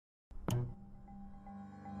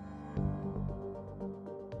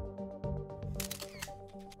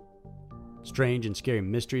Strange and Scary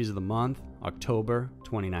Mysteries of the Month, October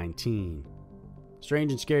 2019.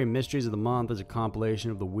 Strange and Scary Mysteries of the Month is a compilation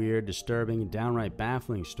of the weird, disturbing, and downright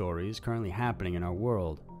baffling stories currently happening in our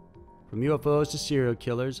world. From UFOs to serial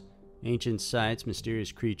killers, ancient sites,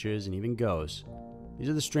 mysterious creatures, and even ghosts, these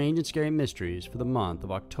are the strange and scary mysteries for the month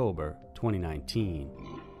of October 2019.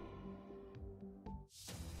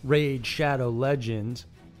 Raid Shadow Legends.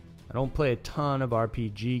 I don't play a ton of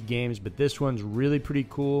RPG games, but this one's really pretty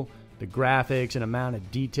cool. The graphics and amount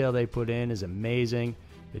of detail they put in is amazing.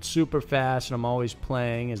 It's super fast, and I'm always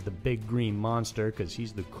playing as the big green monster because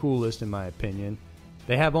he's the coolest in my opinion.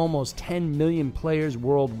 They have almost 10 million players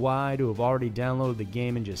worldwide who have already downloaded the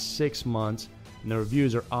game in just 6 months, and the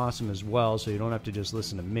reviews are awesome as well, so you don't have to just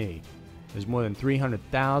listen to me. There's more than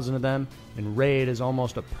 300,000 of them, and Raid is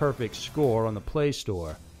almost a perfect score on the Play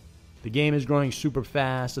Store. The game is growing super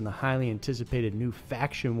fast, and the highly anticipated new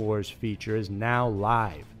Faction Wars feature is now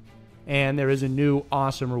live. And there is a new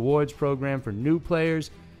awesome rewards program for new players.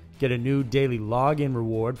 Get a new daily login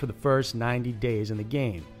reward for the first 90 days in the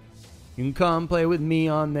game. You can come play with me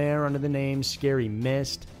on there under the name Scary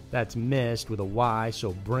Mist. That's Mist with a Y,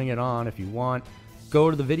 so bring it on if you want. Go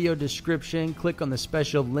to the video description, click on the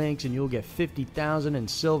special links, and you'll get 50,000 in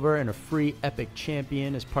silver and a free Epic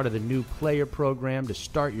Champion as part of the new player program to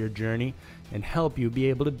start your journey and help you be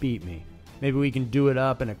able to beat me. Maybe we can do it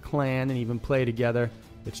up in a clan and even play together.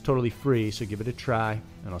 It's totally free, so give it a try,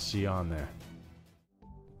 and I'll see you on there.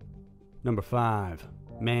 Number 5.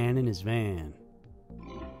 Man in his van.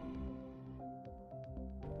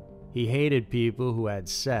 He hated people who had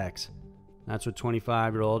sex. That's what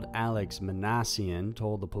 25-year-old Alex Manassian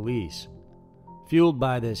told the police. Fueled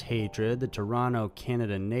by this hatred, the Toronto,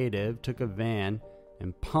 Canada native took a van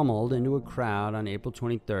and pummeled into a crowd on April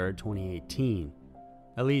 23, 2018.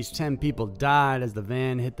 At least 10 people died as the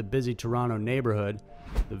van hit the busy Toronto neighborhood.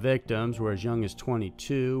 The victims were as young as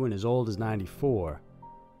 22 and as old as 94.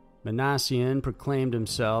 Manassian proclaimed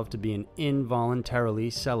himself to be an involuntarily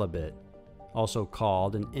celibate, also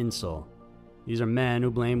called an incel. These are men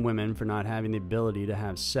who blame women for not having the ability to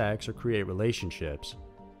have sex or create relationships.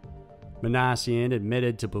 Manassian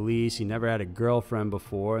admitted to police he never had a girlfriend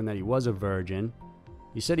before and that he was a virgin.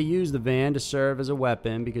 He said he used the van to serve as a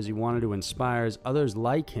weapon because he wanted to inspire others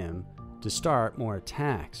like him to start more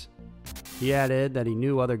attacks. He added that he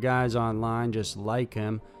knew other guys online just like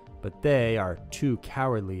him, but they are too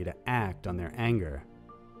cowardly to act on their anger.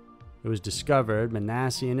 It was discovered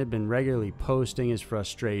Manassian had been regularly posting his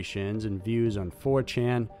frustrations and views on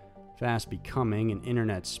 4chan, fast becoming an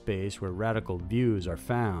internet space where radical views are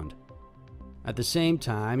found. At the same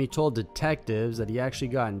time, he told detectives that he actually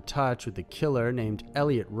got in touch with the killer named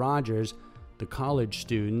Elliot Rogers, the college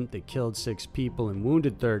student that killed 6 people and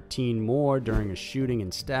wounded 13 more during a shooting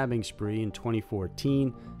and stabbing spree in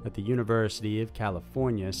 2014 at the University of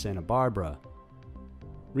California, Santa Barbara.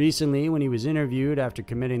 Recently, when he was interviewed after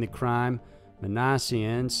committing the crime,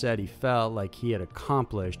 Manassian said he felt like he had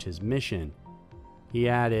accomplished his mission. He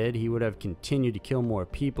added he would have continued to kill more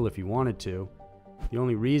people if he wanted to. The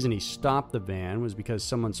only reason he stopped the van was because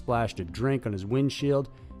someone splashed a drink on his windshield,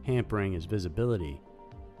 hampering his visibility.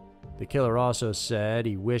 The killer also said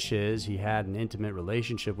he wishes he had an intimate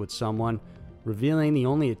relationship with someone, revealing the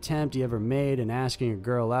only attempt he ever made in asking a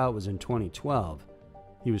girl out was in 2012.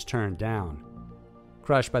 He was turned down.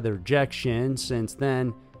 Crushed by the rejection, since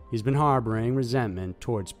then, he's been harboring resentment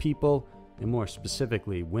towards people, and more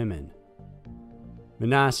specifically, women.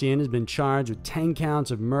 Manassian has been charged with 10 counts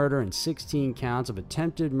of murder and 16 counts of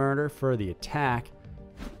attempted murder for the attack.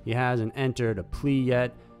 He hasn't entered a plea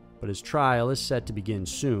yet, but his trial is set to begin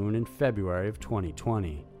soon in February of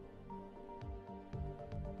 2020.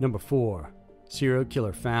 Number 4. Serial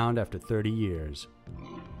killer found after 30 years.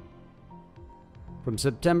 From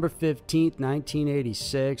September 15,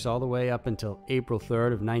 1986, all the way up until April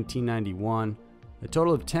 3rd of 1991, a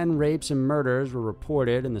total of 10 rapes and murders were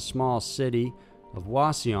reported in the small city of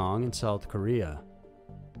Hwaseong in South Korea.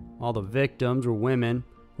 All the victims were women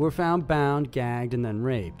who were found bound, gagged, and then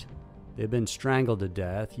raped. They had been strangled to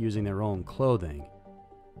death using their own clothing.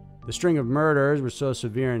 The string of murders were so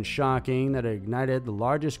severe and shocking that it ignited the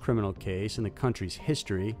largest criminal case in the country's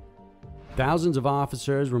history. Thousands of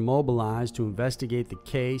officers were mobilized to investigate the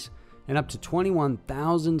case, and up to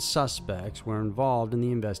 21,000 suspects were involved in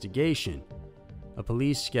the investigation. A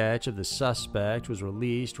police sketch of the suspect was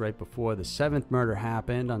released right before the 7th murder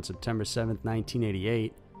happened on September 7,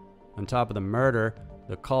 1988. On top of the murder,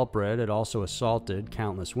 the culprit had also assaulted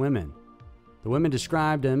countless women. The women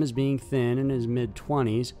described him as being thin in his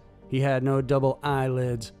mid-20s. He had no double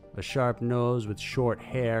eyelids, a sharp nose with short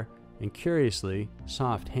hair, and curiously,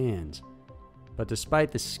 soft hands. but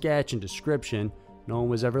despite the sketch and description, no one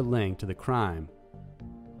was ever linked to the crime.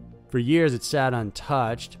 For years it sat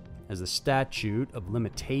untouched, as the statute of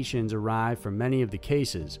limitations arrived for many of the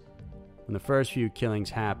cases. When the first few killings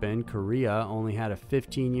happened, Korea only had a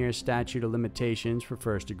 15-year statute of limitations for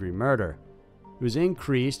first-degree murder. It was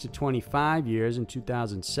increased to 25 years in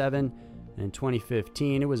 2007, and in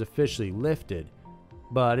 2015 it was officially lifted,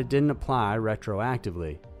 but it didn't apply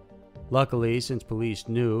retroactively. Luckily, since police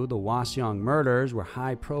knew the Hwaseong murders were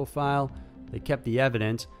high profile, they kept the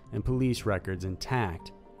evidence and police records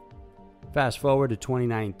intact. Fast forward to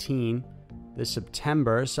 2019, this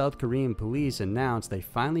September, South Korean police announced they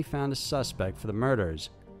finally found a suspect for the murders.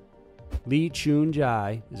 Lee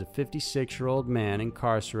Chun-jae is a 56-year-old man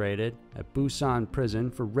incarcerated at Busan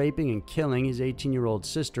prison for raping and killing his 18-year-old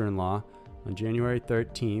sister-in-law on January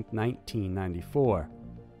 13, 1994.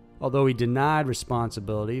 Although he denied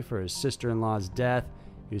responsibility for his sister-in-law's death,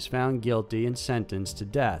 he was found guilty and sentenced to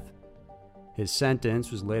death. His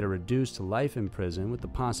sentence was later reduced to life in prison with the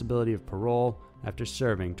possibility of parole after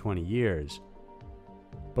serving 20 years.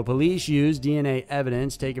 But police used DNA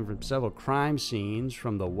evidence taken from several crime scenes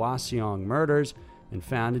from the Hwaseong murders and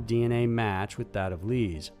found a DNA match with that of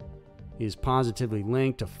Lee's. He is positively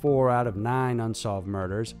linked to 4 out of 9 unsolved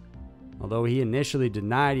murders. Although he initially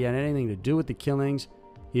denied he had anything to do with the killings,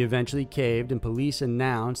 he eventually caved and police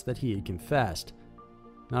announced that he had confessed.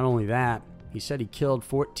 Not only that, he said he killed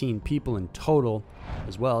 14 people in total,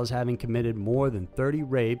 as well as having committed more than 30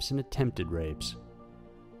 rapes and attempted rapes.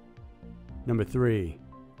 Number 3.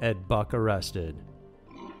 Ed Buck arrested.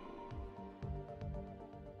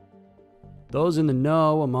 Those in the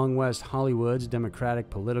know among West Hollywood's Democratic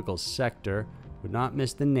political sector would not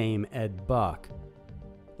miss the name Ed Buck.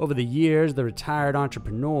 Over the years, the retired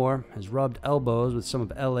entrepreneur has rubbed elbows with some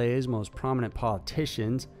of LA's most prominent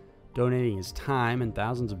politicians, donating his time and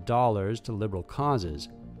thousands of dollars to liberal causes.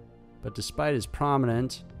 But despite his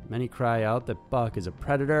prominence, many cry out that Buck is a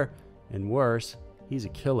predator, and worse, he's a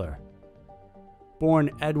killer. Born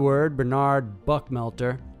Edward Bernard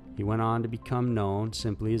Buckmelter, he went on to become known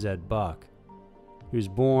simply as Ed Buck. He was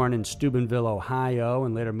born in Steubenville, Ohio,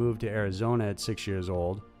 and later moved to Arizona at 6 years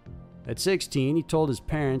old. At 16, he told his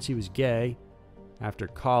parents he was gay. After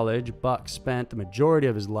college, Buck spent the majority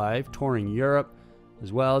of his life touring Europe,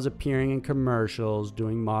 as well as appearing in commercials,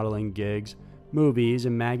 doing modeling gigs, movies,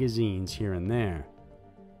 and magazines here and there.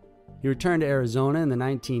 He returned to Arizona in the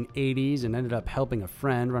 1980s and ended up helping a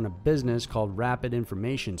friend run a business called Rapid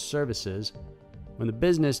Information Services. When the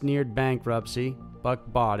business neared bankruptcy,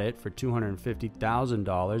 Buck bought it for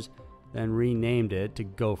 $250,000, then renamed it to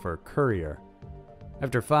Gopher Courier.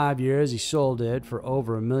 After 5 years, he sold it for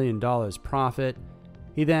over $1 million profit.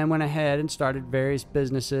 He then went ahead and started various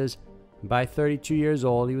businesses. By 32 years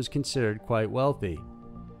old, he was considered quite wealthy.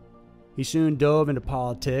 He soon dove into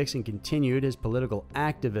politics and continued his political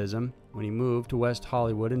activism when he moved to West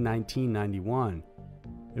Hollywood in 1991.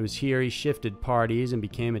 It was here he shifted parties and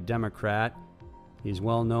became a Democrat. He is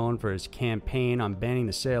well known for his campaign on banning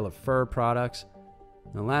the sale of fur products.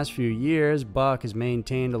 In the last few years, Buck has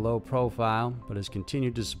maintained a low profile, but has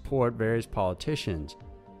continued to support various politicians.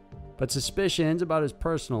 But suspicions about his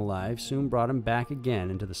personal life soon brought him back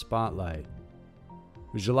again into the spotlight.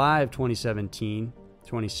 It was July of 2017,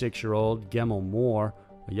 26-year-old Gemel Moore,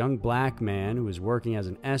 a young black man who was working as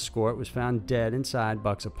an escort, was found dead inside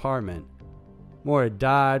Buck's apartment. Moore had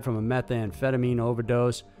died from a methamphetamine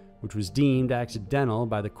overdose, which was deemed accidental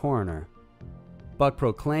by the coroner. Buck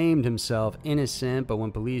proclaimed himself innocent, but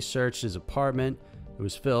when police searched his apartment, it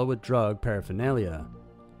was filled with drug paraphernalia.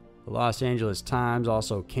 The Los Angeles Times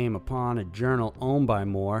also came upon a journal owned by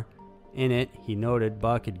Moore. In it, he noted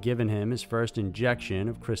Buck had given him his first injection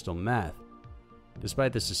of crystal meth.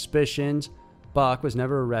 Despite the suspicions, Buck was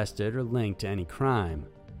never arrested or linked to any crime.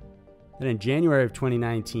 Then in January of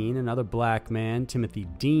 2019, another black man, Timothy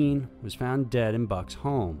Dean, was found dead in Buck's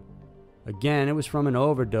home. Again, it was from an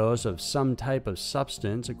overdose of some type of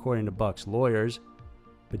substance, according to Buck's lawyers.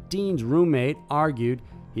 But Dean's roommate argued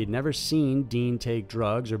he had never seen Dean take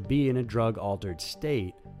drugs or be in a drug-altered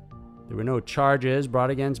state. There were no charges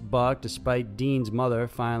brought against Buck, despite Dean's mother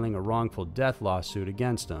filing a wrongful death lawsuit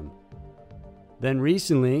against him. Then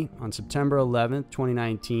recently, on September 11,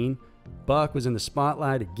 2019, Buck was in the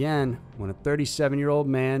spotlight again when a 37-year-old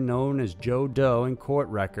man known as Joe Doe in court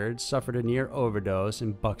records suffered a near overdose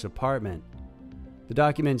in Buck's apartment. The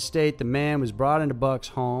documents state the man was brought into Buck's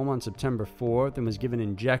home on September 4th and was given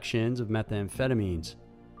injections of methamphetamines.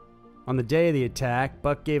 On the day of the attack,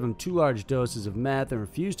 Buck gave him 2 large doses of meth and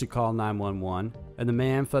refused to call 911, and the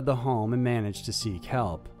man fled the home and managed to seek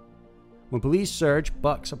help. When police searched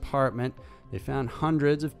Buck's apartment, they found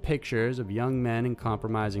hundreds of pictures of young men in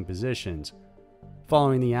compromising positions.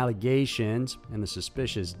 Following the allegations and the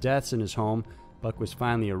suspicious deaths in his home, Buck was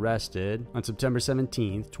finally arrested on September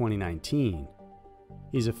 17, 2019.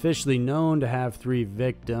 He's officially known to have 3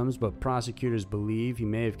 victims, but prosecutors believe he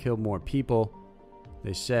may have killed more people.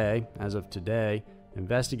 They say, as of today,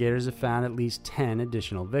 investigators have found at least 10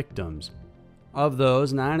 additional victims. Of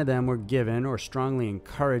those, 9 of them were given or strongly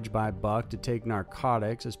encouraged by Buck to take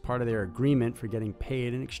narcotics as part of their agreement for getting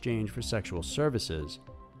paid in exchange for sexual services.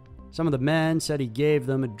 Some of the men said he gave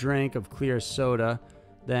them a drink of clear soda,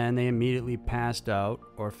 then they immediately passed out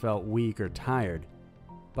or felt weak or tired.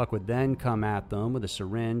 Buck would then come at them with a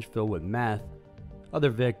syringe filled with meth.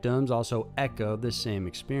 Other victims also echoed the same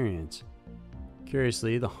experience.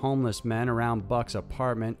 Curiously, the homeless men around Buck's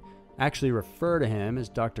apartment actually refer to him as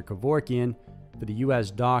Dr. Kevorkian, for the U.S.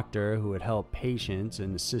 doctor who had helped patients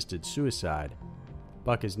in assisted suicide.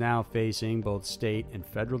 Buck is now facing both state and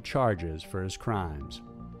federal charges for his crimes.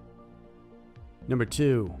 Number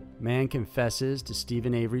 2. Man confesses to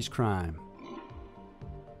Steven Avery's crime.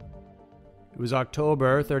 It was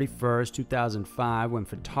October 31, 2005 when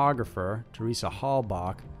photographer Teresa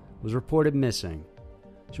Halbach was reported missing.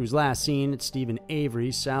 She was last seen at Steven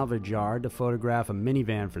Avery's salvage yard to photograph a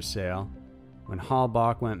minivan for sale. When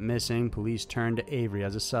Halbach went missing, police turned to Avery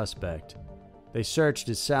as a suspect. They searched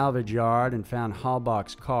his salvage yard and found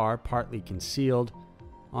Halbach's car partly concealed.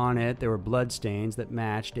 On it, there were bloodstains that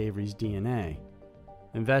matched Avery's DNA.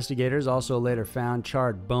 Investigators also later found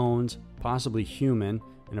charred bones, possibly human,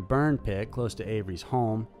 in a burn pit close to Avery's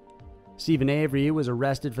home. Steven Avery was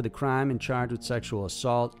arrested for the crime and charged with sexual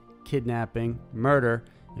assault, kidnapping, murder,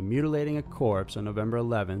 and mutilating a corpse on November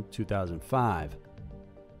 11, 2005.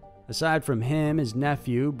 Aside from him, his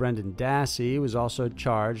nephew, Brendan Dassey, was also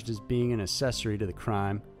charged as being an accessory to the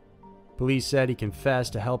crime. Police said he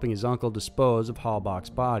confessed to helping his uncle dispose of Halbach's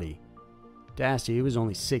body. Dassey was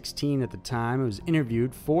only 16 at the time and was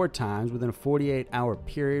interviewed 4 times within a 48-hour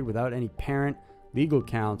period without any parent, legal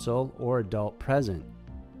counsel, or adult present.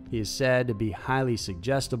 He is said to be highly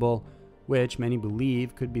suggestible, which many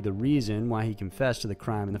believe could be the reason why he confessed to the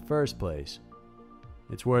crime in the first place.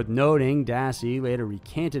 It's worth noting Dassey later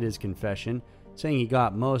recanted his confession, saying he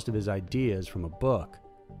got most of his ideas from a book.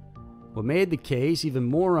 What made the case even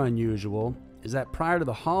more unusual is that prior to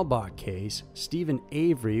the Halbach case, Steven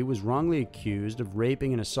Avery was wrongly accused of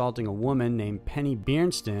raping and assaulting a woman named Penny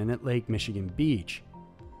Biernston at Lake Michigan Beach.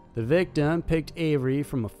 The victim picked Avery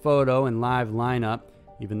from a photo and live lineup,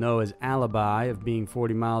 even though his alibi of being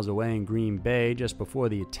 40 miles away in Green Bay just before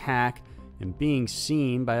the attack and being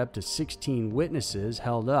seen by up to 16 witnesses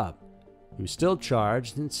held up. He was still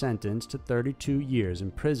charged and sentenced to 32 years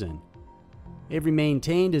in prison. Avery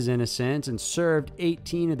maintained his innocence and served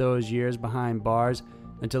 18 of those years behind bars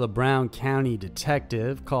until a Brown County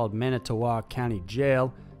detective called Manitowoc County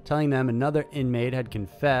Jail, telling them another inmate had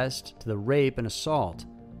confessed to the rape and assault.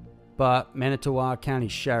 But Manitowoc County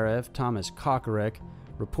Sheriff Thomas Kockerick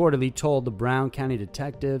reportedly told the Brown County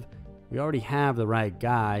detective, "We already have the right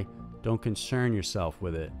guy. Don't concern yourself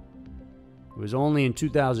with it." It was only in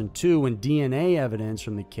 2002 when DNA evidence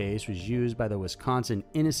from the case was used by the Wisconsin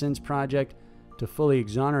Innocence Project to fully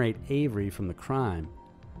exonerate Avery from the crime.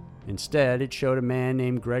 Instead, it showed a man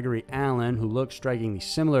named Gregory Allen who looked strikingly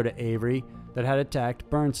similar to Avery that had attacked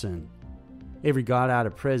Bernson. Avery got out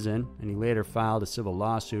of prison, and he later filed a civil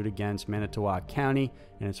lawsuit against Manitowoc County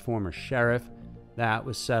and its former sheriff. That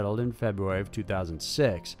was settled in February of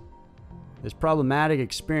 2006. This problematic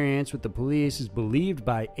experience with the police is believed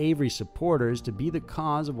by Avery supporters to be the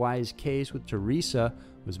cause of why his case with Teresa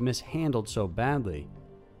was mishandled so badly.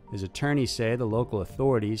 His attorneys say the local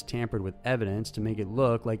authorities tampered with evidence to make it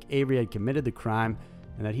look like Avery had committed the crime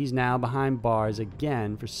and that he's now behind bars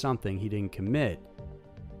again for something he didn't commit.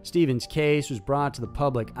 Steven's case was brought to the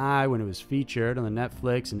public eye when it was featured on the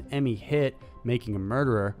Netflix and Emmy hit Making a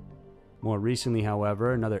Murderer. More recently,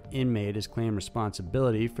 however, another inmate has claimed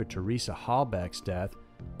responsibility for Teresa Halbach's death,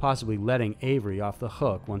 possibly letting Avery off the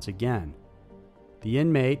hook once again. The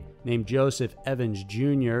inmate, named Joseph Evans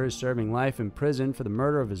Jr., is serving life in prison for the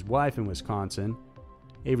murder of his wife in Wisconsin.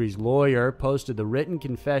 Avery's lawyer posted the written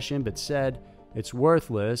confession but said it's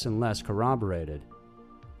worthless unless corroborated.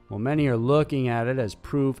 While many are looking at it as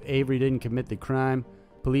proof Avery didn't commit the crime,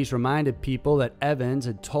 police reminded people that Evans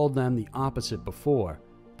had told them the opposite before,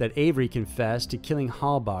 that Avery confessed to killing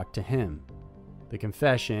Halbach to him. The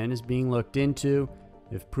confession is being looked into.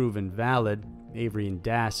 If proven valid, Avery and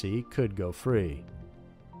Dassey could go free.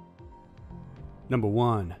 Number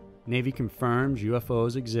 1. Navy confirms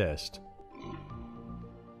UFOs exist.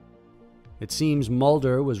 It seems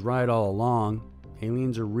Mulder was right all along.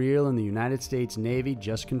 aliens are real and the United States Navy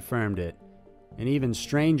just confirmed it. And even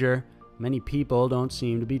stranger, many people don't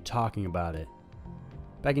seem to be talking about it.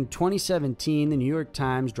 Back in 2017, the New York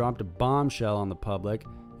Times dropped a bombshell on the public,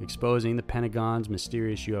 exposing the Pentagon's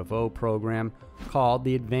mysterious UFO program called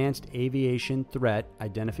the Advanced Aviation Threat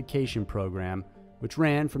Identification Program, which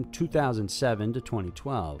ran from 2007 to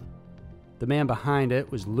 2012. The man behind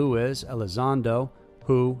it was Luis Elizondo,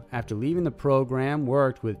 who, after leaving the program,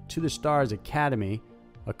 worked with To the Stars Academy,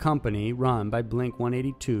 a company run by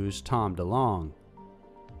Blink-182's Tom DeLonge.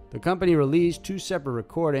 The company released 2 separate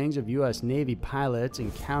recordings of U.S. Navy pilots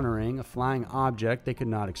encountering a flying object they could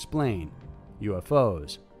not explain,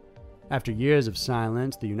 UFOs. After years of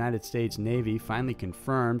silence, the United States Navy finally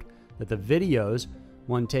confirmed that the videos,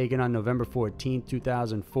 one taken on November 14,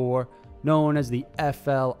 2004, known as the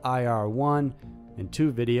FLIR-1, and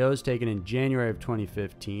 2 videos taken in January of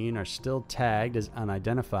 2015 are still tagged as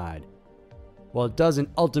unidentified. While it doesn't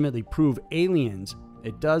ultimately prove aliens,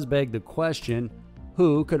 it does beg the question,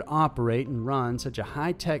 who could operate and run such a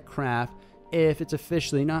high-tech craft if it's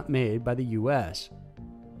officially not made by the U.S.?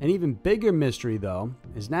 An even bigger mystery, though,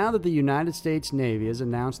 is now that the United States Navy has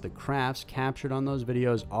announced the crafts captured on those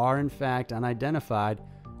videos are in fact unidentified,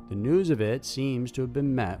 the news of it seems to have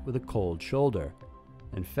been met with a cold shoulder.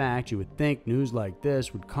 In fact, you would think news like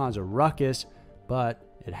this would cause a ruckus, but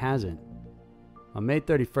it hasn't. On May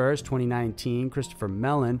 31, 2019, Christopher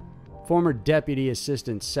Mellon, former Deputy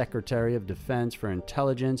Assistant Secretary of Defense for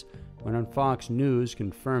Intelligence, went on Fox News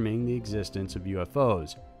confirming the existence of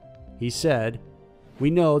UFOs. He said, "We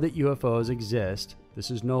know that UFOs exist.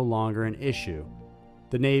 This is no longer an issue.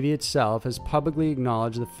 The Navy itself has publicly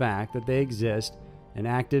acknowledged the fact that they exist, and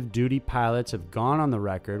active duty pilots have gone on the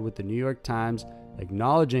record with the New York Times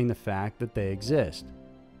acknowledging the fact that they exist.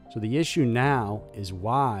 So the issue now is,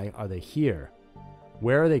 why are they here?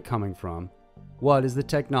 Where are they coming from? What is the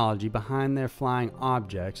technology behind their flying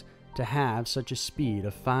objects to have such a speed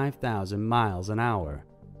of 5,000 miles an hour?"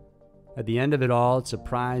 At the end of it all, it's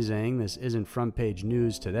surprising this isn't front-page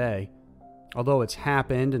news today. Although it's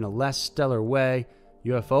happened in a less stellar way,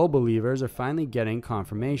 UFO believers are finally getting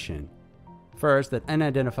confirmation. First, that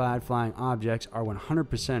unidentified flying objects are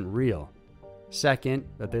 100% real. Second,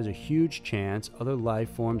 that there's a huge chance other life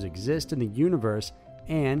forms exist in the universe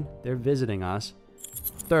and they're visiting us.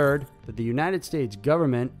 Third, that the United States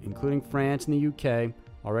government, including France and the UK,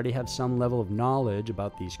 already have some level of knowledge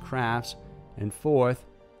about these crafts. And fourth,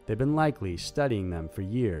 they've been likely studying them for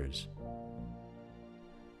years.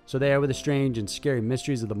 So there were the strange and scary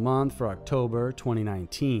mysteries of the month for October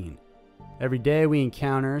 2019. Every day we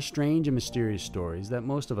encounter strange and mysterious stories that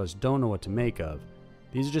most of us don't know what to make of.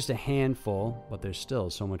 These are just a handful, but there's still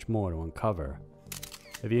so much more to uncover.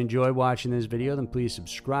 If you enjoyed watching this video, then please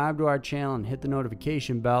subscribe to our channel and hit the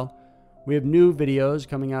notification bell. We have new videos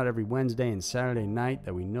coming out every Wednesday and Saturday night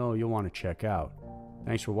that we know you'll want to check out.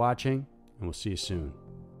 Thanks for watching, and we'll see you soon.